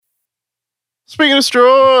Speaking of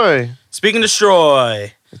Destroy. Speaking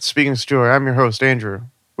Destroy. It's Speaking of Destroy. I'm your host, Andrew.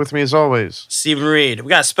 With me as always, Stephen Reed. We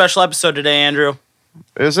got a special episode today, Andrew.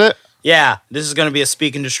 Is it? Yeah, this is going to be a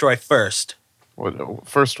Speak and Destroy first.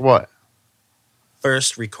 First what?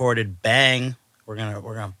 First recorded bang. We're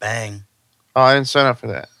gonna bang. Oh, I didn't sign up for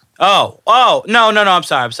that. No, I'm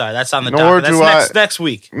sorry. That's on the Nor docket. That's next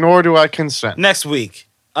week. Nor do I consent. Next week.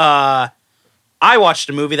 I watched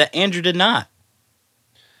a movie that Andrew did not.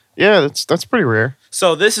 Yeah, that's pretty rare.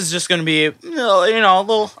 So this is just going to be,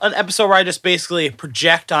 an episode where I just basically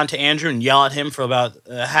project onto Andrew and yell at him for about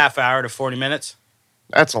a half hour to 40 minutes.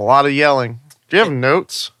 That's a lot of yelling. Do you have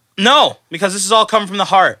notes? No, because this is all coming from the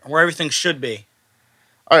heart, where everything should be.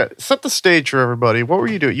 All right, set the stage for everybody. What were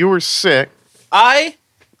you doing? You were sick. I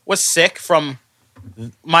was sick from,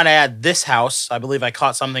 might I add, this house. I believe I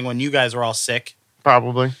caught something when you guys were all sick.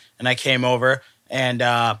 Probably. And I came over,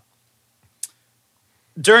 and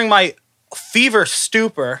during my fever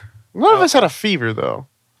stupor... None of us had a fever, though.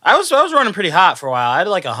 I was running pretty hot for a while. I had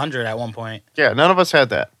like 100 at one point. Yeah, none of us had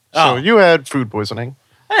that. Oh. So you had food poisoning.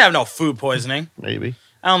 I didn't have no food poisoning. Maybe.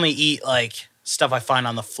 I only eat like stuff I find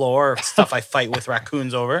on the floor or stuff I fight with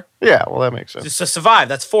raccoons over. Yeah, well, that makes sense. Just to survive.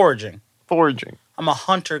 That's foraging. Foraging. I'm a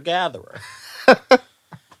hunter-gatherer.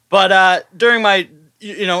 But during my,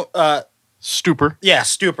 Stupor. Yeah,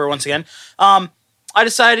 stupor once again. I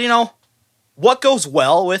decided, what goes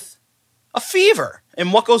well with a fever?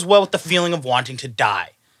 And what goes well with the feeling of wanting to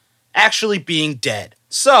die? Actually being dead.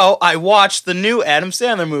 So I watched the new Adam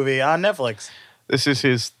Sandler movie on Netflix. This is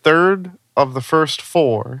his third of the first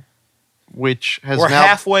four, which has We're now...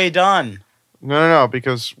 halfway done. No,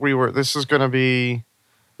 because this would have been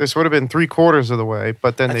 3/4 of the way,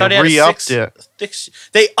 but then I they re-upped it.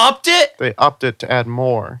 They upped it? They upped it to add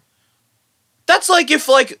more. That's like if,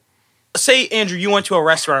 say, Andrew, you went to a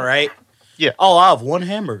restaurant, right? Yeah. Oh, I'll have one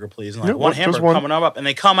hamburger, please. And one hamburger one. coming up, and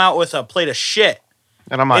they come out with a plate of shit.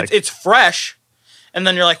 And I'm like... It's fresh. And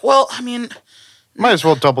then you're like, well, I mean... Might as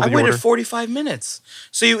well double the order. I waited 45 minutes.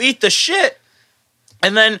 So you eat the shit,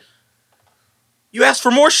 and then you ask for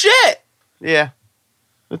more shit. Yeah.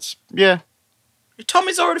 Yeah. Your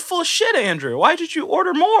tummy's already full of shit, Andrew. Why did you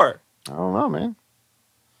order more? I don't know, man.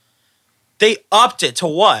 They upped it to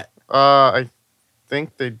what? I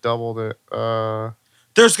think they doubled it.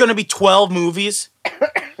 There's going to be 12 movies?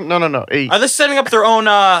 No, 8. Are they setting up their own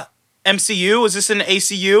MCU? Is this an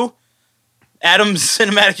ACU? Adam's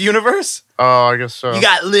Cinematic Universe? Oh, I guess so. You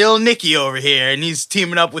got Lil Nicky over here, and he's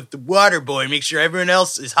teaming up with the Water Boy to make sure everyone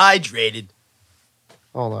else is hydrated.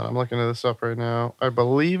 Hold on, I'm looking at this up right now. I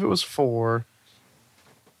believe it was 4.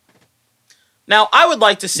 Now, I would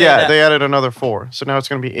like to say that... Yeah, they added another 4, so now it's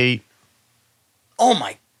going to be 8. Oh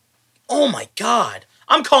my God.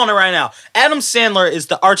 I'm calling it right now. Adam Sandler is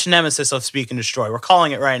the arch nemesis of Speak and Destroy. We're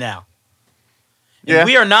calling it right now. And yeah.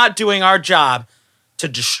 We are not doing our job to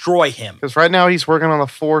destroy him. Because right now he's working on the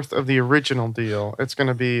 4th of the original deal. It's going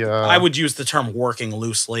to be... I would use the term working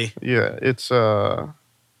loosely. Yeah, it's... I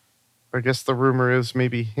guess the rumor is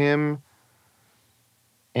maybe him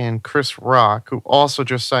and Chris Rock, who also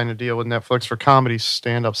just signed a deal with Netflix for comedy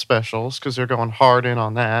stand-up specials, because they're going hard in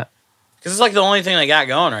on that. Because it's like the only thing they got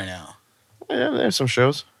going right now. Yeah, there's some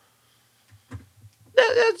shows.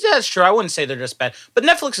 That's true. I wouldn't say they're just bad. But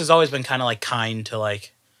Netflix has always been kind of kind to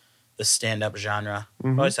the stand-up genre.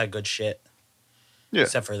 Mm-hmm. Always had good shit. Yeah.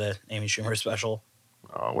 Except for the Amy Schumer special.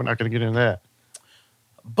 Oh, we're not going to get into that.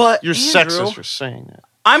 But You're Andrew, sexist for saying that.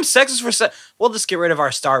 I'm sexist for... We'll just get rid of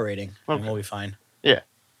our star rating, and we'll be fine. Yeah.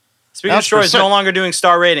 Speaking of Destroy is no longer doing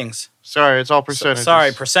star ratings. Sorry, it's all percentages.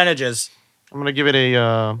 Sorry, percentages. I'm going to give it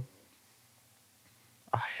a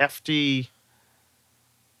hefty...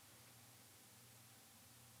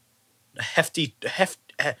 A hefty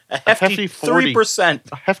 40. 3%.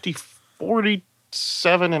 A hefty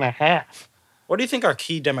 47.5. What do you think our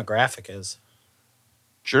key demographic is?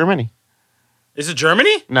 Germany. Is it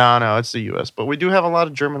Germany? No, it's the U.S., but we do have a lot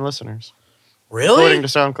of German listeners. Really? According to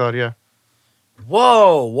SoundCloud, yeah.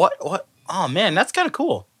 Whoa, what? Oh, man, that's kind of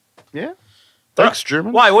cool. Yeah. Thanks,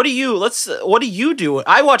 German. Why? What do you do?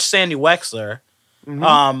 I watch Sandy Wexler.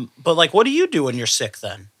 Mm-hmm. But what do you do when you're sick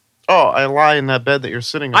then? Oh, I lie in that bed that you're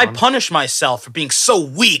sitting on. I punish myself for being so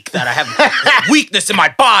weak that I have weakness in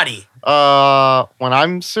my body. When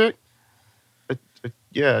I'm sick, I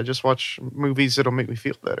just watch movies that'll make me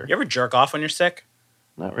feel better. You ever jerk off when you're sick?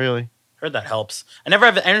 Not really. Heard that helps. I never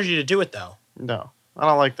have the energy to do it, though. No, I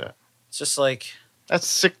don't like that. It's just like... That's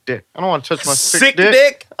sick dick. I don't want to touch my sick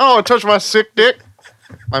dick. I don't want to touch my sick dick.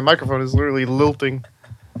 My microphone is literally lilting.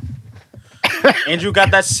 Andrew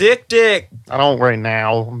got that sick dick. I don't right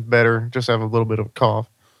now. I'm better. Just have a little bit of a cough.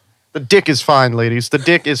 The dick is fine, ladies. The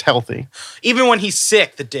dick is healthy. Even when he's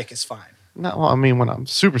sick, the dick is fine. No, well, I mean, when I'm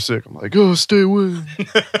super sick, I'm like, oh, stay away.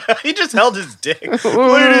 He just held his dick.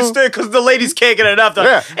 Ladies, stay, because the ladies can't get enough. They're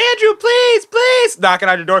like, Andrew, please. Knocking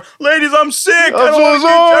on your door. Ladies, I'm sick. I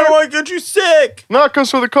don't want to get you sick. Not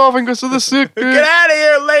because of the coughing, because of the sick. Get out of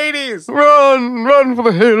here, ladies. Run for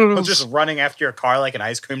the hills. I'm just running after your car like an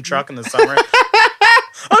ice cream truck in the summer.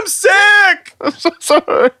 I'm sick. I'm so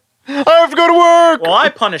sorry. I have to go to work. Well, I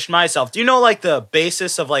punished myself. Do you know, like, the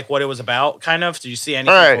basis of, like, what it was about, kind of? Did you see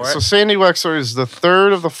anything for it? So Sandy Wexler is the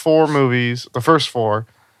third of the 4 movies, the first 4.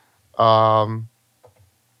 I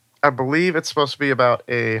believe it's supposed to be about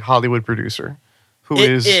a Hollywood producer who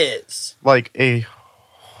is like a...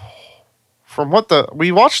 From what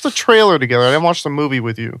we watched the trailer together. I didn't watch the movie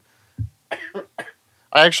with you.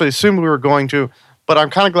 I actually assumed we were going to, but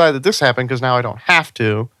I'm kind of glad that this happened because now I don't have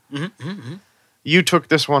to. Mm-hmm. You took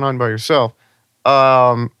this one on by yourself.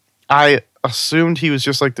 I assumed he was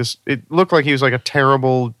just like this. It looked like he was like a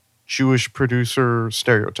terrible Jewish producer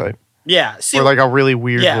stereotype. Yeah. See, or like a really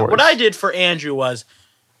weird voice. What I did for Andrew was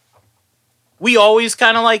we always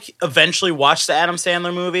kind of like eventually watch the Adam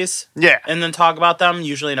Sandler movies. Yeah. And then talk about them,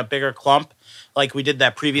 usually in a bigger clump. Like we did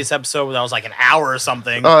that previous episode where that was like an hour or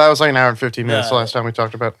something. Oh, that was like an hour and 15 minutes the last time we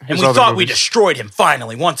talked about his And we other thought movies. we destroyed him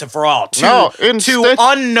finally, once and for all. Two Instead,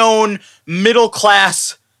 unknown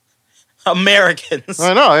middle-class Americans.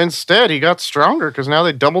 I know. Instead, he got stronger because now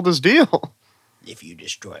they doubled his deal. If you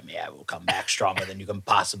destroy me, I will come back stronger than you can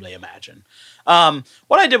possibly imagine. What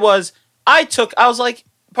I did was, I was like,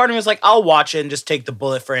 part of me was like, I'll watch it and just take the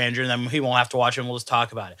bullet for Andrew, and then he won't have to watch it and we'll just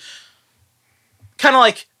talk about it. Kind of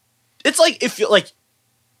like, it's like if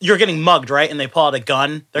you're getting mugged, right? And they pull out a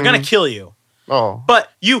gun, they're going to kill you. Oh. But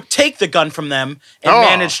you take the gun from them and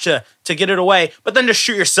manage to get it away, but then just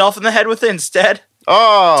shoot yourself in the head with it instead.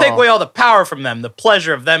 Oh. Take away all the power from them, the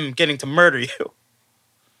pleasure of them getting to murder you.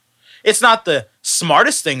 It's not the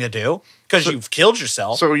smartest thing to do because you've killed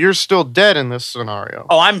yourself. So you're still dead in this scenario.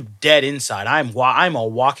 Oh, I'm dead inside. I'm a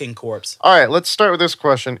walking corpse. All right, let's start with this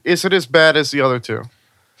question. Is it as bad as the other 2?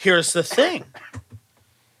 Here's the thing.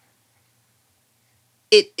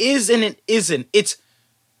 It is and it isn't.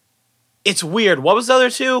 It's weird. What was the other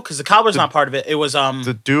 2? Because the cobbler's not part of it. It was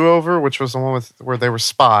The Do-Over, which was the one where they were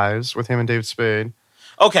spies with him and David Spade.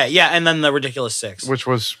 Okay, yeah, and then the Ridiculous Six, which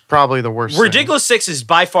was probably the worst. Ridiculous Six is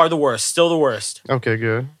by far the worst. Still the worst. Okay,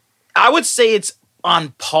 good. I would say it's on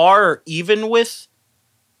par or even with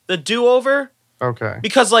the Do-Over. Okay.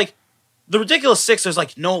 Because like the Ridiculous Six, there's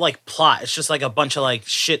like no like plot. It's just like a bunch of like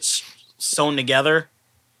shit sewn together.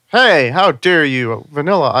 Hey, how dare you?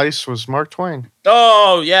 Vanilla Ice was Mark Twain.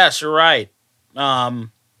 Oh, yes, you're right. But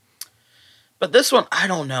this one, I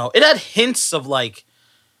don't know. It had hints of like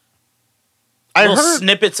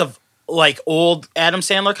snippets of like old Adam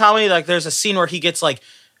Sandler comedy. Like there's a scene where he gets like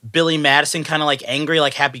Billy Madison kind of like angry,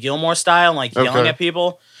 like Happy Gilmore style, and like yelling at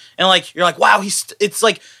people. And like you're like, wow, it's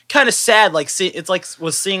like kind of sad. Like it's like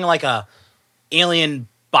was seeing like a alien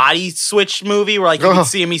body switch movie where like you can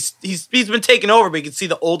see him. He's been taken over, but you can see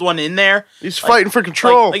the old one in there. He's like, fighting for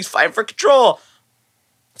control. Like he's fighting for control.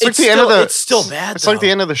 It's still bad. It's like the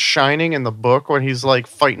end of The Shining in the book when he's like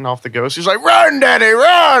fighting off the ghost. He's like, "Run, Daddy,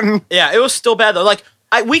 run!" Yeah, it was still bad though. Like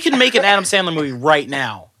we can make an Adam Sandler movie right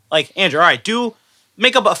now. Like Andrew, all right,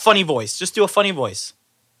 make up a funny voice. Just do a funny voice.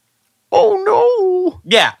 Oh no!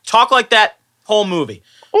 Yeah, talk like that whole movie.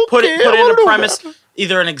 Okay, put it in a premise,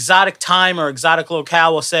 either an exotic time or exotic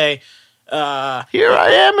locale. We'll say, "Here I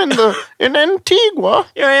am in Antigua."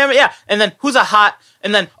 Here I am, yeah. And then who's a hot?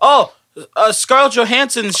 And then Scarlett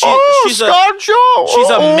Johansson. She's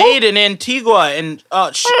a maid in Antigua, and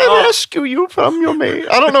I rescue you from your maid.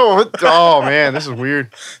 I don't know. Oh man, this is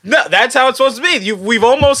weird. No, that's how it's supposed to be. We've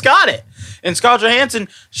almost got it. And Scarlett Johansson,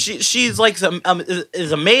 she's like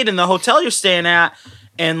is a maid in the hotel you're staying at,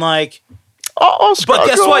 and like. But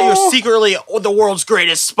guess what? You're secretly the world's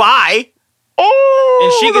greatest spy.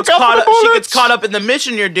 And she gets caught up in the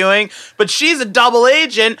mission you're doing, but she's a double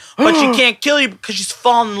agent, but she can't kill you because she's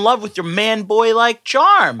fallen in love with your man boy like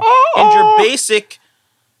charm and your basic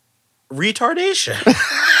retardation.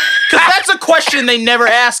 Because that's a question they never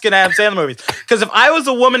ask in Adam Sandler movies. Because if I was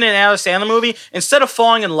a woman in an Adam Sandler movie, instead of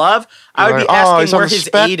falling in love, I would be asking where his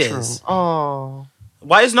aid is. Oh,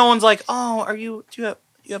 why is no one's like, do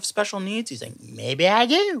you have special needs? He's like, maybe I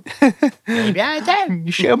do. Maybe I do.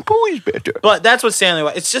 Shampoo is better. But that's what Stanley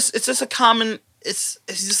was. It's just a common. It's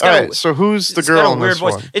just. All right. So who's the girl in this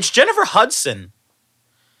one? It's Jennifer Hudson.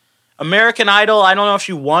 American Idol. I don't know if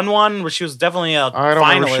she won one, but she was definitely a finalist.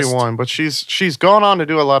 I don't know if she won, but she's gone on to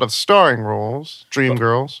do a lot of starring roles.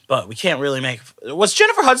 Dreamgirls. But we can't really make. Was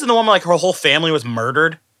Jennifer Hudson the one where like her whole family was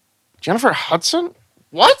murdered? Jennifer Hudson?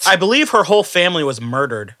 What? I believe her whole family was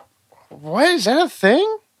murdered. What? Is that a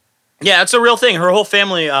thing? Yeah, it's a real thing. Her whole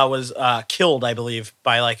family was killed, I believe,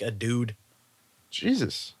 by like a dude.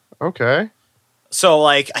 Jesus. Okay. So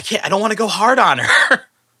like, I don't want to go hard on her.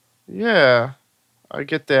 Yeah, I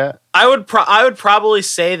get that. I would probably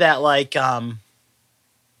say that like that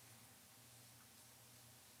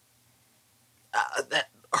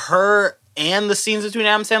her and the scenes between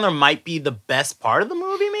Adam Sandler might be the best part of the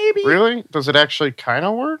movie. Maybe. Really? Does it actually kind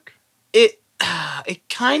of work? It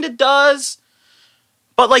kind of does.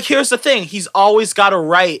 But like, here's the thing: he's always got to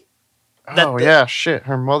write. Yeah, shit.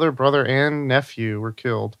 Her mother, brother, and nephew were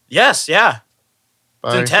killed. Yes, yeah.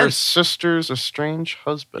 By her sister's estranged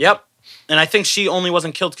husband. Yep. And I think she only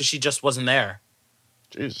wasn't killed because she just wasn't there.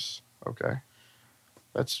 Jesus. Okay.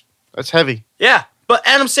 That's heavy. Yeah. But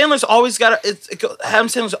Adam Sandler's always got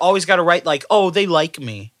to write like, oh, they like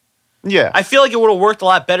me. Yeah. I feel like it would have worked a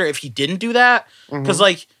lot better if he didn't do that. Because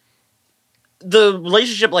like the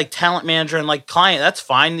relationship like talent manager and like client, that's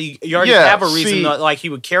fine. You already have a reason that like he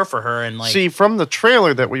would care for her and like. See, from the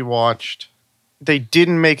trailer that we watched, they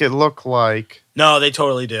didn't make it look like. No, they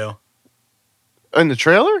totally do. In the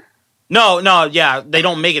trailer? No, yeah, they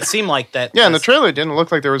don't make it seem like that. Yeah, in the trailer, it didn't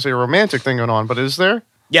look like there was a romantic thing going on, but is there?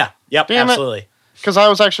 Yeah, yep, Damn absolutely. Because I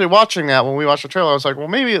was actually watching that when we watched the trailer. I was like, well,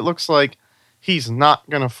 maybe it looks like he's not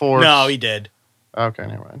going to force. No, he did. Okay,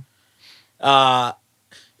 never mind.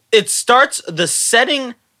 It starts, the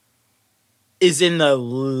setting is in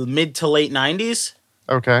the mid to late 90s.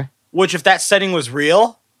 Okay. Which, if that setting was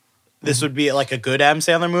real, this would be like a good Adam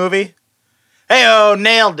Sandler movie. Hey-oh,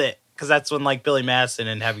 nailed it. Because that's when like Billy Madison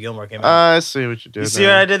and Happy Gilmore came out. I see what you did. You see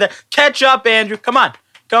what I did there? Catch up, Andrew. Come on.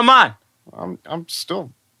 I'm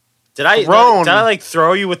still. Did I like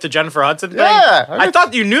throw you with the Jennifer Hudson thing? Yeah. I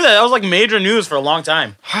thought you knew that. That was like major news for a long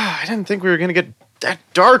time. I didn't think we were gonna get that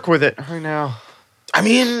dark with it right now. I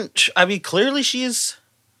mean, clearly she's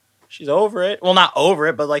over it. Well, not over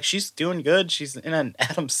it, but like she's doing good. She's in an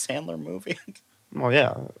Adam Sandler movie. Well,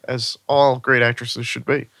 yeah, as all great actresses should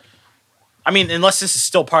be. I mean, unless this is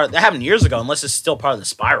still part of... That happened years ago. Unless it's still part of the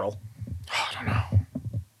spiral. I don't know.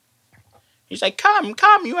 He's like, come,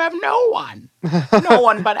 you have no one. No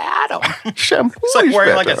one but Adam. Shampoo. He's like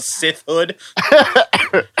wearing like a Sith hood.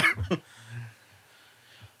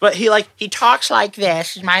 But he talks like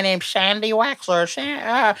this. My name's Sandy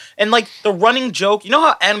Wexler. And like the running joke... You know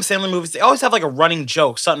how Adam Sandler movies, they always have like a running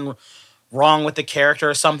joke. Something wrong with the character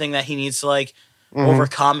or something that he needs to like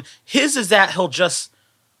overcome. His is that he'll just...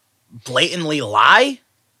 blatantly lie.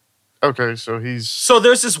 Okay, so he's... So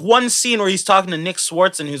there's this one scene where he's talking to Nick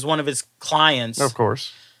Swartzen, who's one of his clients. Of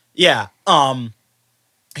course. Yeah.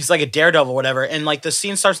 He's like a daredevil or whatever. And like the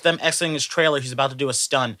scene starts with them exiting his trailer. He's about to do a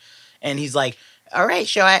stunt. And he's like, all right,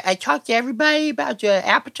 so I talked to everybody about the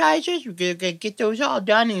appetizers. We're going to get those all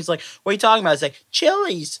done. And he's like, what are you talking about? It's like,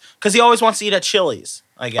 Chili's. Because he always wants to eat at Chili's,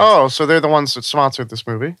 I guess. Oh, so they're the ones that sponsored this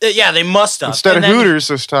movie? Yeah, they must have. Instead of Hooters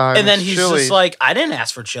this time. And then he's Chili's. just like, I didn't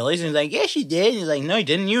ask for Chili's. And he's like, yes, you did. And he's like, no, you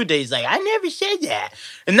didn't. You did. He's like, I never said that.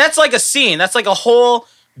 And that's like a scene. That's like a whole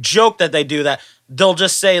joke that they do that they'll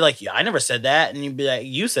just say like, yeah, I never said that. And you'd be like,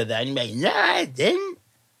 you said that. And you'd be like, no, I didn't.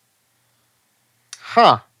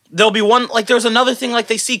 Huh. There'll be one, like there's another thing, like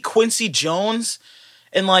they see Quincy Jones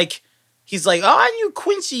and like, he's like, oh, I knew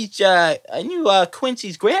Quincy's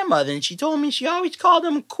grandmother, and she told me she always called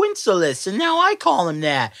him Quincilus, and now I call him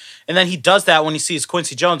that. And then he does that when he sees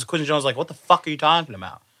Quincy Jones. Quincy Jones is like, what the fuck are you talking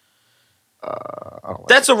about?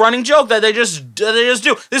 That's a running joke that they just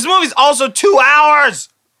do. This movie's also 2 hours.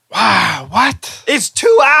 Wow, what? It's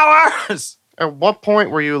 2 hours. At what point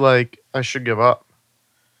were you like, I should give up?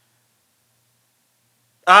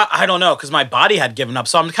 I don't know, because my body had given up,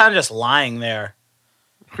 so I'm kind of just lying there.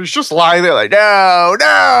 He's just lying there like, no.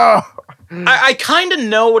 I kind of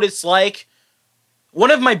know what it's like. One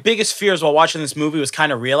of my biggest fears while watching this movie was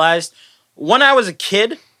kind of realized. When I was a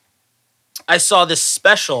kid, I saw this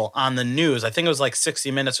special on the news. I think it was like 60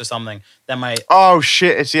 Minutes or something. Oh,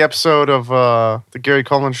 shit. It's the episode of the Gary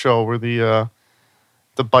Coleman show where the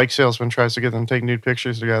bike salesman tries to get them to take nude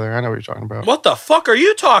pictures together. I know what you're talking about. What the fuck are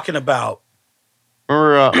you talking about?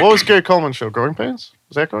 Remember, what was Gary Coleman's show? Growing Pains?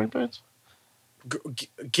 Was that Growing Pains?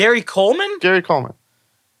 Gary Coleman? Gary Coleman.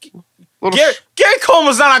 Gary Coleman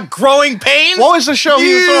was not on Growing Pains. What was the show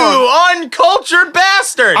he was on? You uncultured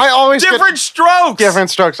bastard. I always Different Strokes. Different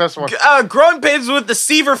Strokes, that's the one. Growing Pains with the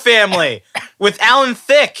Seaver family, with Alan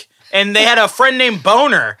Thicke, and they had a friend named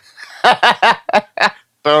Boner.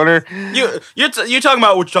 Boner. You're talking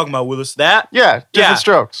about what you're talking about, Willis? That? Yeah, different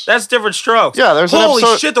strokes. That's different strokes. Yeah, there's an Holy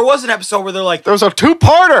episode. shit, there was an episode where they're like, There was a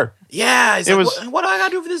two-parter. yeah, he's It like, was- what do I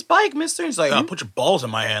gotta do for this bike, mister? He's like, put your balls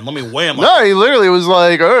in my hand. Let me weigh him. No, he literally was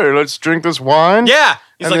like, "Hey, let's drink this wine." Yeah.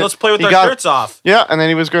 He's And like, then let's play with he our got- shirts off. Yeah, and then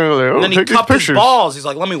he was going to like, And then he take these cupped his pictures. balls. He's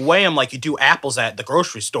like, let me weigh him like you do apples at the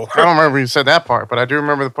grocery store. I don't remember you said that part, but I do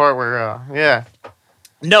remember the part where, yeah.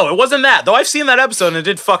 No, it wasn't that. Though I've seen that episode and it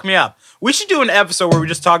did fuck me up. We should do an episode where we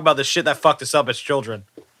just talk about the shit that fucked us up as children.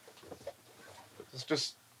 It's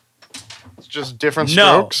just different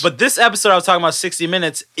No, strokes. but this episode I was talking about, 60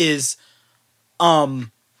 Minutes, is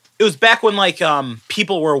it was back when like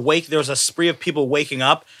people were awake. There was a spree of people waking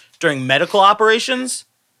up during medical operations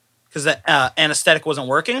because the anesthetic wasn't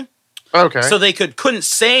working. Okay. So they couldn't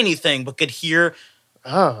say anything, but could hear.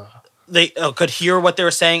 They could hear what they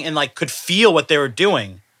were saying and like could feel what they were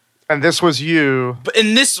doing. And this was you.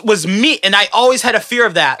 And this was me, and I always had a fear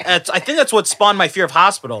of that. I think that's what spawned my fear of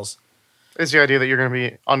hospitals. Is the idea that you're going to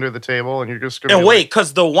be under the table and you're just going to And wait,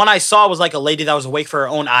 because the one I saw was like a lady that was awake for her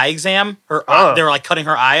own eye exam. They were like cutting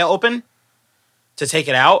her eye open to take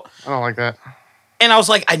it out. I don't like that. And I was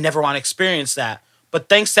like, I never want to experience that. But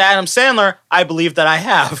thanks to Adam Sandler, I believe that I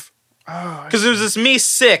have. Because it was just me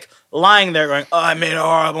sick, lying there going, oh, I made a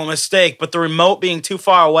horrible mistake. But the remote being too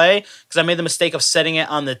far away, because I made the mistake of setting it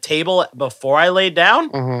on the table before I laid down.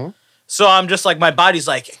 Mm-hmm. So I'm just like, my body's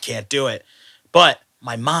like, I can't do it. But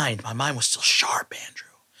my mind was still sharp, Andrew.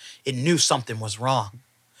 It knew something was wrong.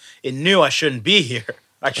 It knew I shouldn't be here.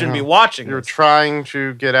 I shouldn't be watching You're this. trying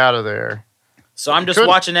to get out of there. So I'm just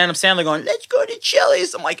watching Adam Sandler going, let's go to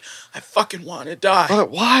Chili's. I'm like, I fucking want to die. But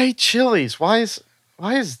why Chili's? Why is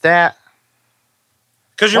that?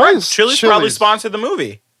 Because you're why right. is Chili's probably Chili's? sponsored the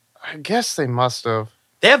movie. I guess they must have.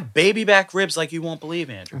 They have baby back ribs like you won't believe,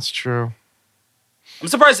 Andrew. That's true. I'm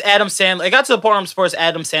surprised Adam Sandler. It got to the point where I'm surprised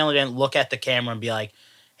Adam Sandler didn't look at the camera and be like,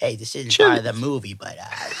 hey, this isn't part of the movie, but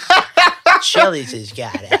Chili's has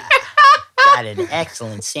got an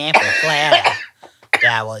excellent sample platter.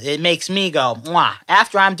 Yeah, well, it makes me go, mwah.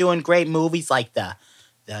 After I'm doing great movies like the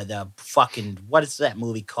fucking, what is that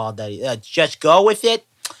movie called? Just Go With It.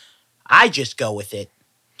 I just go with it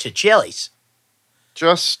to Chili's.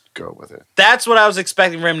 Just go with it. That's what I was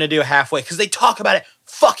expecting for him to do halfway, because they talk about it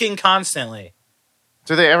fucking constantly.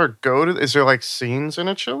 Do they ever go to? Is there like scenes in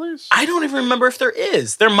a Chili's? I don't even remember if there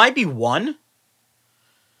is. There might be one.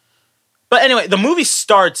 But anyway, the movie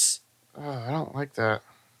starts. I don't like that.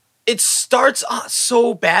 It starts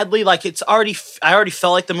so badly. Like I already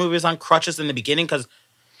felt like the movie was on crutches in the beginning, because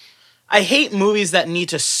I hate movies that need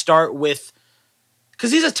to start with.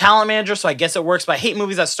 Because he's a talent manager, so I guess it works. But I hate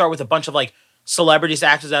movies that start with a bunch of like celebrities,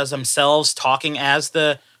 actors as themselves, talking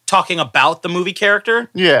about the movie character.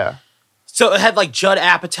 Yeah. So it had like Judd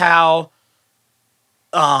Apatow,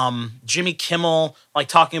 Jimmy Kimmel, like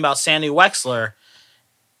talking about Sandy Wexler.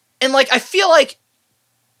 And like, I feel like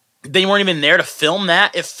they weren't even there to film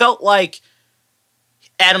that. It felt like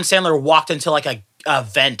Adam Sandler walked into like a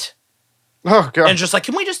vent Oh god. and just like,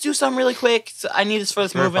 can we just do something really quick? I need this for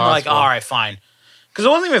this Very movie. And they're like, possible. all right, fine. Because it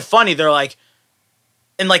wasn't even funny. They're like,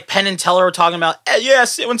 and like Penn and Teller were talking about,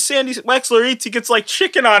 yes, when Sandy Wexler eats, he gets like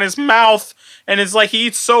chicken on his mouth. And it's like, he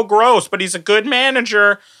eats so gross, but he's a good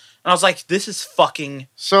manager. And I was like, this is fucking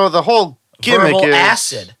So the whole gimmick verbal is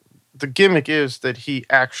acid. The gimmick is that he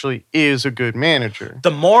actually is a good manager.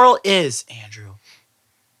 The moral is, Andrew,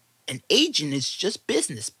 an agent is just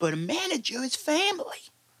business, but a manager is family.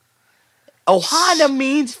 Ohana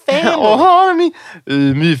means family. Oh, honey,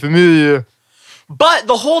 me familiar. But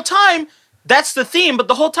the whole time, that's the theme. But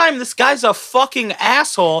the whole time, this guy's a fucking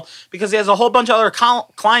asshole because he has a whole bunch of other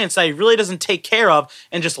clients that he really doesn't take care of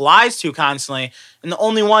and just lies to constantly. And the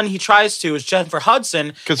only one he tries to is Jennifer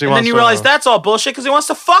Hudson. And then you realize that's all bullshit because he wants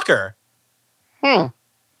to fuck her.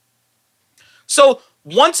 So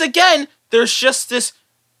once again, there's just this,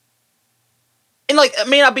 and like it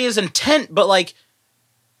may not be his intent, but like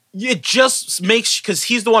it just makes, because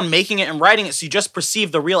he's the one making it and writing it, so you just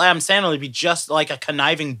perceive the real Adam Sandler to be just like a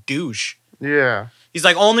conniving douche. Yeah. He's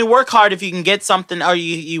like, only work hard if you can get something, or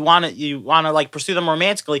you want to like pursue them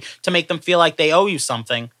romantically to make them feel like they owe you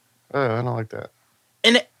something. Oh, I don't like that.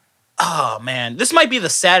 And oh man, this might be the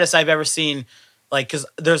saddest I've ever seen. Like, because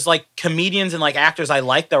there's like comedians and like actors I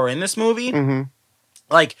like that were in this movie. Mm-hmm.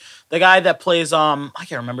 Like the guy that plays I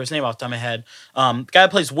can't remember his name off the top of my head. The guy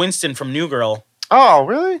that plays Winston from New Girl. Oh,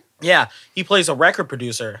 really? Yeah, he plays a record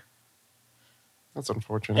producer. That's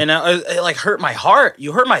unfortunate. And it like hurt my heart.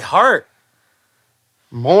 You hurt my heart.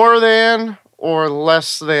 More than or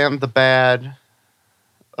less than the bad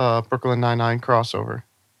Brooklyn Nine-Nine crossover?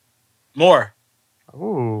 More.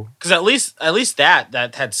 Ooh. Because at least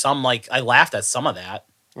that had some, like, I laughed at some of that.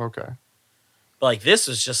 Okay. But, like, this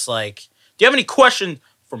was just like, do you have any questions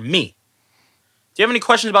for me? Do you have any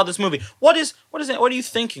questions about this movie? What is it? What are you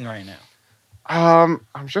thinking right now?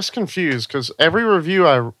 I'm just confused because every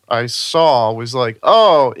review I saw was like,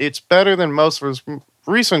 oh, it's better than most of his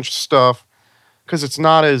recent stuff because it's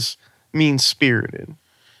not as mean-spirited.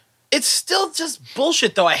 It's still just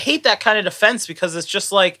bullshit, though. I hate that kind of defense because it's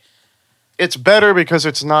just like... It's better because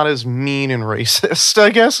it's not as mean and racist, I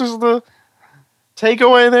guess, is the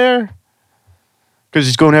takeaway there. Because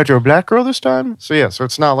he's going after a black girl this time? So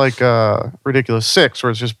it's not like Ridiculous 6 where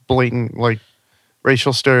it's just blatant, like,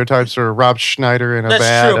 racial stereotypes or Rob Schneider in a That's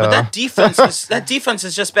bad... true, but that defense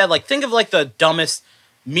is just bad. Like, think of, like, the dumbest,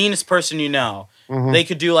 meanest person you know. Mm-hmm. They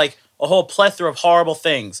could do, like, a whole plethora of horrible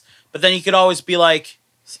things. But then you could always be like...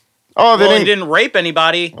 Oh, he didn't rape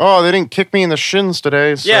anybody. Oh, they didn't kick me in the shins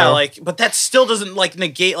today. So. Yeah, like, but that still doesn't, like,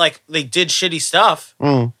 negate, like, they did shitty stuff.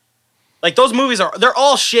 Mm. Like, those movies they're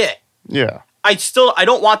all shit. Yeah. I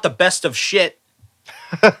don't want the best of shit.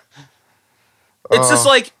 It's just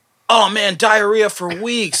like, oh man, diarrhea for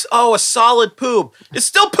weeks. Oh, a solid poop. It's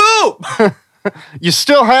still poop. You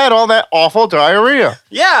still had all that awful diarrhea.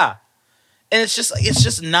 Yeah. And it's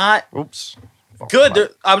just not Oops. good.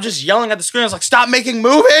 I was just yelling at the screen. I was like, stop making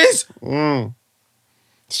movies.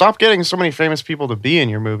 Stop getting so many famous people to be in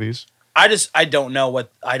your movies. I don't know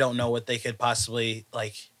what they could possibly,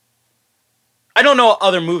 like, I don't know what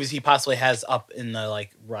other movies he possibly has up in the,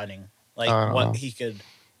 like, running. Like, what he could...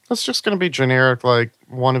 That's just going to be generic, like,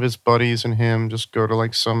 one of his buddies and him just go to,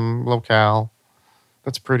 like, some locale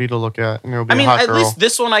that's pretty to look at, and it'll be a hot girl. At least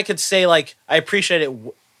this one I could say, like, I appreciate it.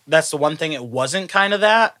 That's the one thing it wasn't kind of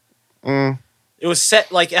that. It was set,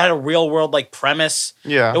 like, it had a real-world, like, premise.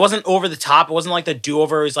 Yeah. It wasn't over the top. It wasn't like the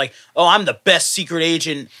do-over. It was like, oh, I'm the best secret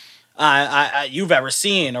agent you've ever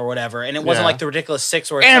seen or whatever. And it wasn't like the Ridiculous 6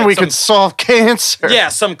 where it's and like we could solve cancer. Yeah,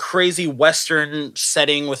 some crazy Western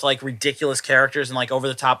setting with, like, ridiculous characters and, like,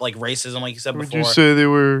 over-the-top, like, racism, like you said before. Would you say they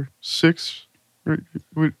were 6? A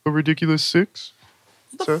ridiculous 6?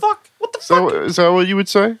 What the fuck? What the fuck? Is that what you would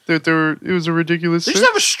say? That it was a ridiculous 6? Did you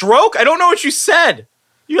just have a stroke? I don't know what you said.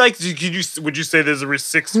 You like? Would you say there's a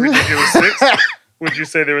 6 ridiculous 6? Would you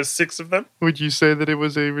say there was 6 of them? Would you say that it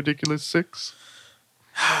was a ridiculous 6?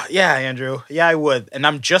 Yeah, Andrew. Yeah, I would. And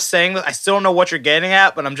I'm just saying that. I still don't know what you're getting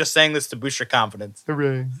at, but I'm just saying this to boost your confidence.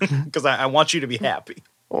 Hooray. Because I want you to be happy.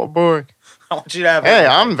 Oh, boy. I want you to have... Hey,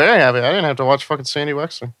 I'm very happy. I didn't have to watch fucking Sandy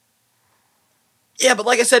Wexler. Yeah, but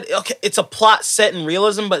like I said, okay, it's a plot set in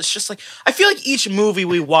realism, but it's just like... I feel like each movie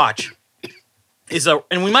we watch is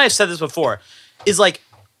and we might have said this before, is like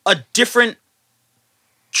a different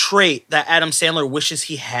trait that Adam Sandler wishes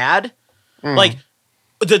he had. Like,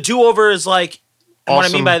 the do-over is like... And what I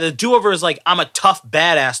mean by the do-over is like, I'm a tough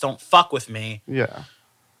badass, don't fuck with me. Yeah.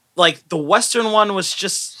 Like, the Western one was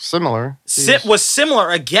just... Similar. Was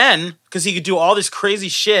similar again, because he could do all this crazy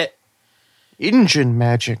shit. Engine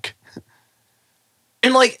magic.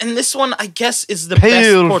 And, like, and this one, I guess, is the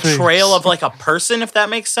best portrayal of, like, a person, if that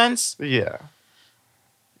makes sense. Yeah.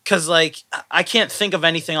 Because, like, I can't think of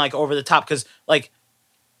anything, like, over the top, because, like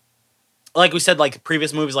we said, like,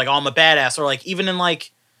 previous movies, like, oh, I'm a badass, or, like, even in,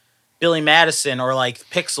 like, Billy Madison or like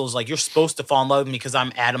Pixels, like you're supposed to fall in love with me because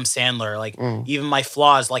I'm Adam Sandler. Like even my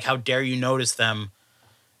flaws, like how dare you notice them?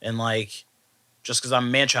 And like just because I'm a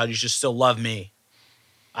man-child, you should still love me.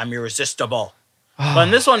 I'm irresistible. But in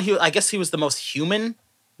this one, I guess he was the most human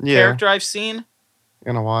character I've seen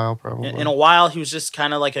in a while, probably. In a while, he was just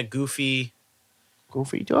kind of like a goofy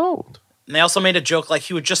toad. And they also made a joke like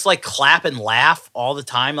he would just like clap and laugh all the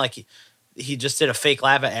time, like. He just did a fake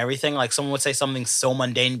laugh at everything. Like someone would say something so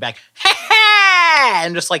mundane back, ha ha,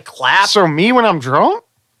 and just like clap. So me when I'm drunk?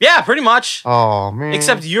 Yeah, pretty much. Oh man.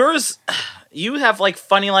 Except yours, you have like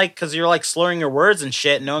funny like because you're like slurring your words and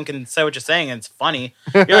shit. No one can say what you're saying, and it's funny.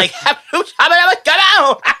 You're like, all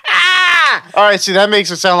right. See, that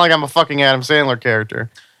makes it sound like I'm a fucking Adam Sandler character.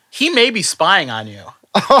 He may be spying on you.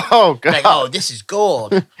 Oh god. Like, oh, this is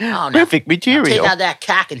gold. Oh, no. Perfect material. Take out that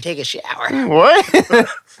cock and take a shower. What?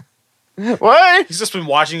 What? He's just been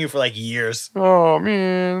watching you for like years. Oh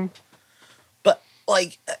man. But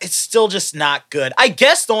like it's still just not good. I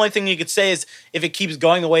guess the only thing you could say is if it keeps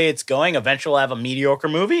going the way it's going, eventually we'll have a mediocre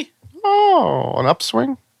movie. Oh, an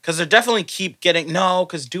upswing? Because they definitely keep getting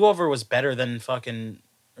because Do-Over was better than fucking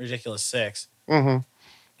Ridiculous 6.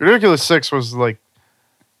 Ridiculous 6 was like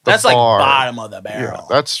that's bar. Like bottom of the barrel.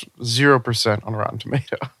 Yeah, that's 0% on Rotten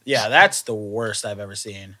Tomatoes. Yeah, that's the worst I've ever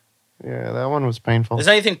seen. Yeah, that one was painful. Is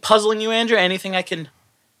anything puzzling you, Andrew? Anything I can...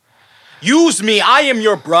 Use me. I am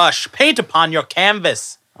your brush. Paint upon your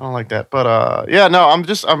canvas. I don't like that. But yeah, no,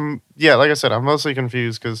 like I said, I'm mostly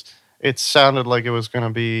confused because it sounded like it was gonna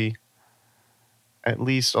be at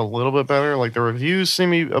least a little bit better. Like the reviews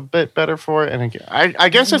seem a bit better for it, and again, I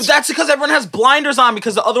guess it's. That's because everyone has blinders on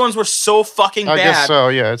because the other ones were so fucking bad. I guess so.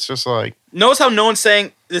 Yeah, it's just like notice how no one's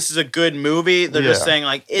saying this is a good movie. They're just saying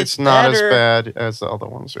like it's not better. as bad as the other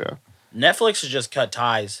ones. Yeah. Netflix has just cut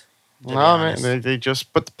ties. No, man, they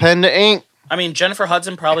just put the pen to ink. I mean, Jennifer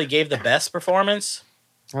Hudson probably gave the best performance.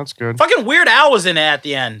 That's good. Fucking Weird Al was in it at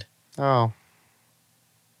the end. Oh.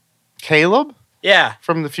 Caleb? Yeah.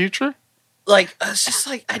 From the future? Like, it's just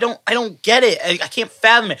like, I don't get it. I can't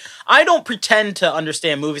fathom it. I don't pretend to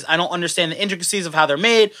understand movies. I don't understand the intricacies of how they're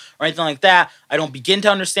made or anything like that. I don't begin to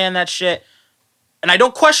understand that shit. And I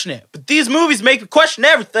don't question it. But these movies make me question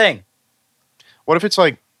everything. What if it's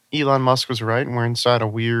like Elon Musk was right and we're inside a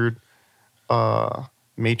weird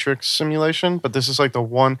Matrix simulation? But this is like the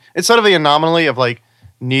one, instead of the anomaly of like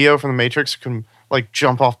Neo from the Matrix who can like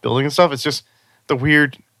jump off buildings and stuff, it's just the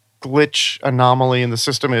weird glitch anomaly in the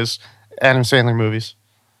system is Adam Sandler movies.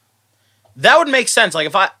 That would make sense. Like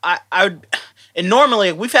if I would, and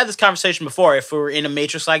normally we've had this conversation before. If we were in a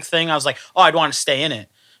Matrix-like thing, I was like, oh, I'd want to stay in it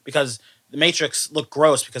because the Matrix looked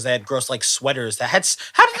gross because they had gross like sweaters that had.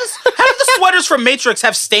 How did the sweaters from Matrix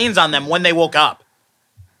have stains on them when they woke up?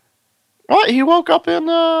 What? He woke up in.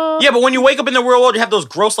 Yeah, but when you wake up in the real world, you have those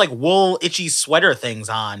gross like wool itchy sweater things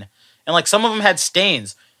on, and like some of them had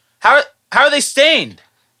stains. How are they stained?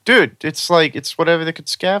 Dude, it's whatever they could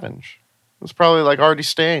scavenge. It was probably like already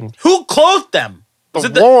stained. Who clothed them? Was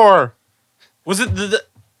it war. Was it the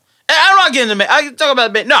I'm not getting into it. I can talk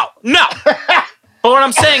about it. No. But what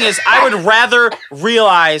I'm saying is I would rather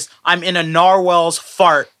realize I'm in a narwhal's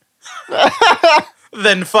fart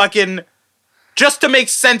than fucking just to make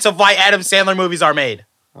sense of why Adam Sandler movies are made.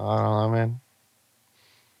 I don't know, man.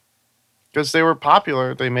 Because they were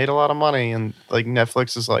popular. They made a lot of money. And like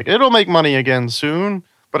Netflix is like, it'll make money again soon.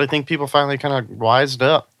 But I think people finally kind of wised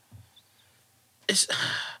up.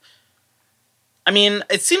 I mean,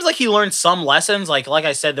 it seems like he learned some lessons. Like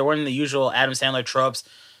I said, there weren't the usual Adam Sandler tropes.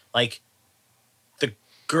 Like,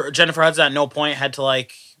 Jennifer Hudson at no point had to,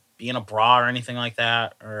 like, be in a bra or anything like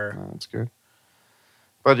that. Or that's good.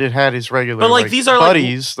 But it had his regular these are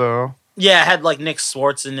buddies, though. Yeah, it had, like, Nick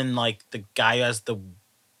Swartzen and, like, the guy who has the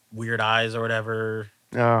weird eyes or whatever.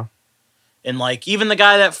 Yeah. And, like, even the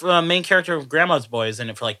guy that main character of Grandma's Boy is in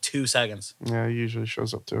it for, like, 2 seconds. Yeah, he usually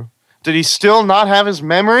shows up, too. Did he still not have his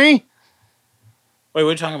memory? Wait, what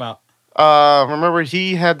are you talking about? Remember,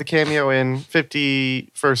 he had the cameo in 50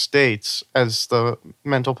 First Dates as the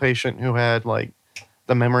mental patient who had, like,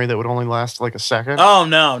 the memory that would only last, like, a second. Oh,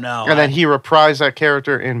 no. And then he reprised that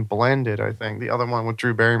character in Blended, I think. The other one with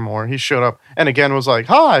Drew Barrymore. He showed up and again was like,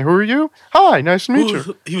 hi, who are you? Hi, nice to meet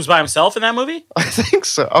you. He was by himself in that movie? I think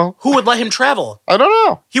so. Who would let him travel? I don't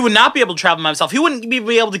know. He would not be able to travel by himself. He wouldn't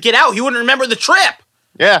be able to get out. He wouldn't remember the trip.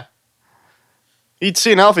 Yeah. He'd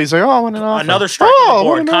see an alpha. He's like, oh, I want an alpha. Another strike on the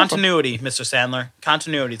board. Continuity, Mr. Sandler.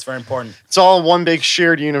 Continuity. It's very important. It's all one big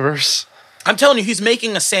shared universe. I'm telling you, he's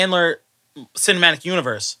making a Sandler cinematic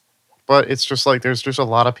universe. But it's just like there's just a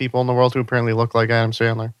lot of people in the world who apparently look like Adam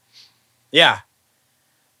Sandler. Yeah.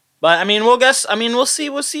 But, I mean, we'll see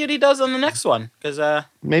what he does on the next one. Because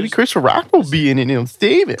maybe Chris Rock will be in it and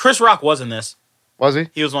save it. Chris Rock was in this. Was he?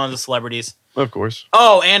 He was one of the celebrities. Of course.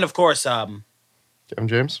 Oh, and of course, Kevin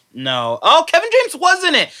James? No. Oh, Kevin James was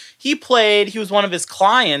in it. He was one of his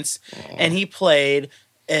clients, and he played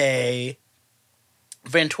a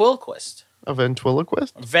ventriloquist. A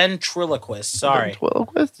ventriloquist? Ventriloquist, sorry.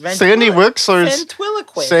 Ventriloquist? Sandy Wexler's...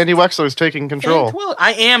 Ventriloquist. Sandy Wexler's taking control.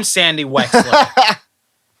 I am Sandy Wexler.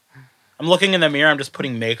 I'm looking in the mirror, I'm just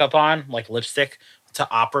putting makeup on, like lipstick, to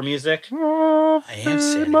opera music. I am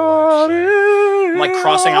Sandy Wexler. I'm like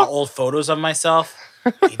crossing out old photos of myself.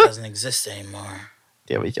 He doesn't exist anymore.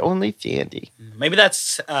 There was only Sandy. Maybe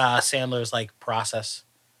that's Sandler's like process.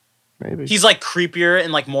 Maybe. He's like creepier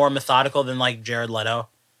and like more methodical than like Jared Leto.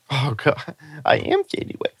 Oh god. I am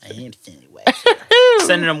Sandy Wexler.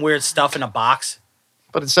 Sending him weird stuff in a box.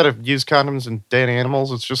 But instead of used condoms and dead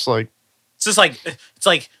animals, it's like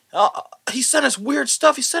he sent us weird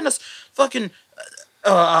stuff. He sent us fucking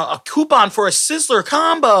a coupon for a Sizzler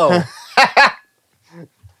combo.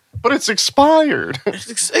 But it's expired.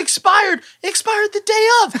 It's expired. It expired the day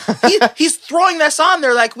of. He's throwing this on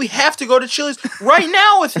there like we have to go to Chili's right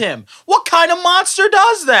now with him. What kind of monster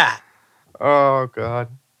does that? Oh, God.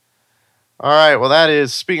 All right. Well, that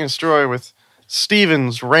is Speaking of Story with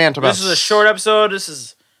Steven's rant about... This is a short episode. This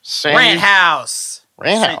is Rant House.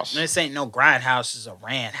 Rant House. This ain't no grindhouse. This is a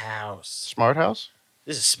rant house. Smart House?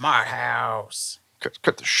 This is Smart House.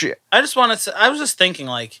 Cut the shit. I was just thinking,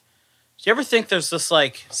 like, do you ever think there's this,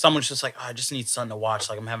 like, someone's just like, oh, I just need something to watch.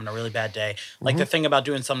 Like, I'm having a really bad day. Like, they're thinking about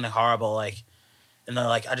doing something horrible, like, and they're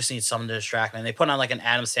like, I just need something to distract me. And they put on, like, an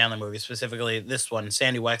Adam Sandler movie, specifically this one,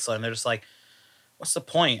 Sandy Wexler, and they're just like, what's the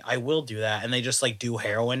point? I will do that. And they just, like, do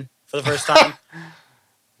heroin for the first time.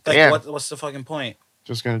 Like, what's the fucking point?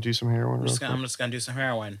 Just gonna do some heroin. I'm just gonna do some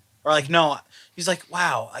heroin. Or, like, no. He's like,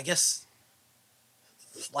 wow, I guess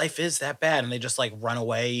life is that bad. And they just, like, run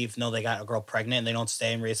away even though they got a girl pregnant and they don't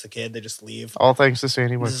stay and raise the kid. They just leave. All thanks to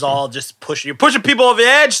Sandy Wexler. This is all just pushing. You're pushing people over the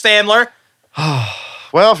edge, Sandler.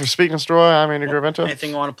 Well, for Speaking of Story, I'm Andrew Gravento.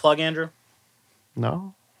 Anything you want to plug, Andrew?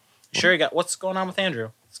 No. Sure, you got. What's going on with Andrew?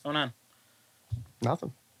 What's going on?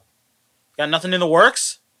 Nothing. Got nothing in the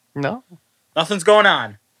works? No. Nothing's going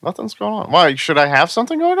on. Nothing's going on. Why? Should I have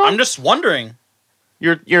something going on? I'm just wondering.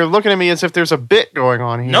 You're looking at me as if there's a bit going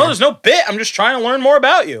on here. No, there's no bit. I'm just trying to learn more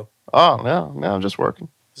about you. Oh, no, I'm just working.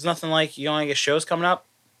 There's nothing like you don't get shows coming up?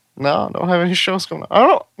 No, don't have any shows coming up. I don't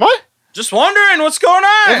know. What? Just wondering what's going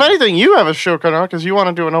on. If anything, you have a show coming up because you want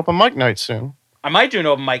to do an open mic night soon. I might do an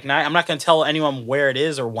open mic night. I'm not going to tell anyone where it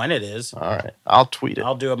is or when it is. All right. I'll tweet it.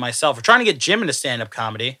 I'll do it myself. We're trying to get Jim into stand-up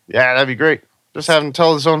comedy. Yeah, that'd be great. Just have him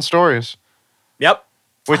tell his own stories. Yep.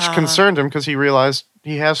 Which concerned him because he realized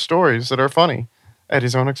he has stories that are funny at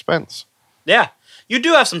his own expense. Yeah. You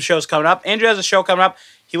do have some shows coming up. Andrew has a show coming up.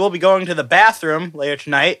 He will be going to the bathroom later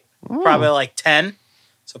tonight, probably like 10.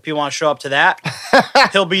 So if you want to show up to that,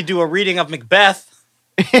 he'll be do a reading of Macbeth.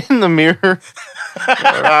 In the mirror.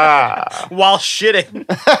 While shitting.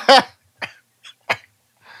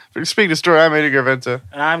 Speaking of story, I'm Eddie Graventa.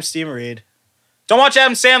 And I'm Steve Reed. Don't watch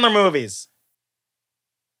Adam Sandler movies.